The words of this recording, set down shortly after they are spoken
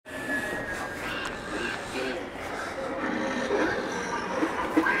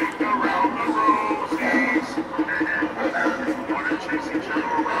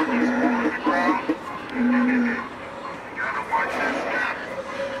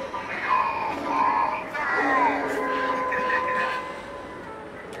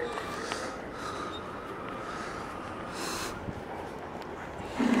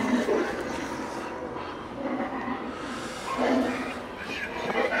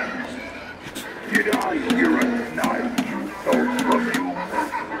I hear a knife so perfume.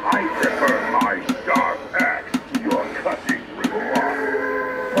 I prefer my sharp axe to your cutting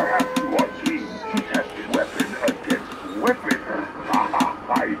remark. Perhaps you are keen to test weapon against weapon.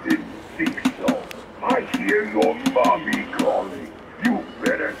 I didn't think so. I hear your mommy calling. You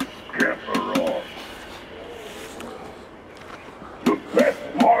better scamper off. The best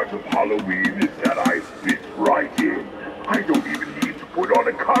part of Halloween is that I fit right in. I don't even need to put on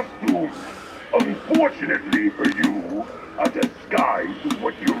a costume. Unfortunately for you, a disguise is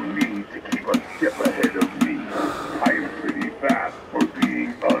what you'll need to keep a step ahead of me. I am pretty fast for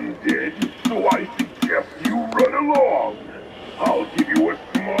being undead, so I suggest you run along. I'll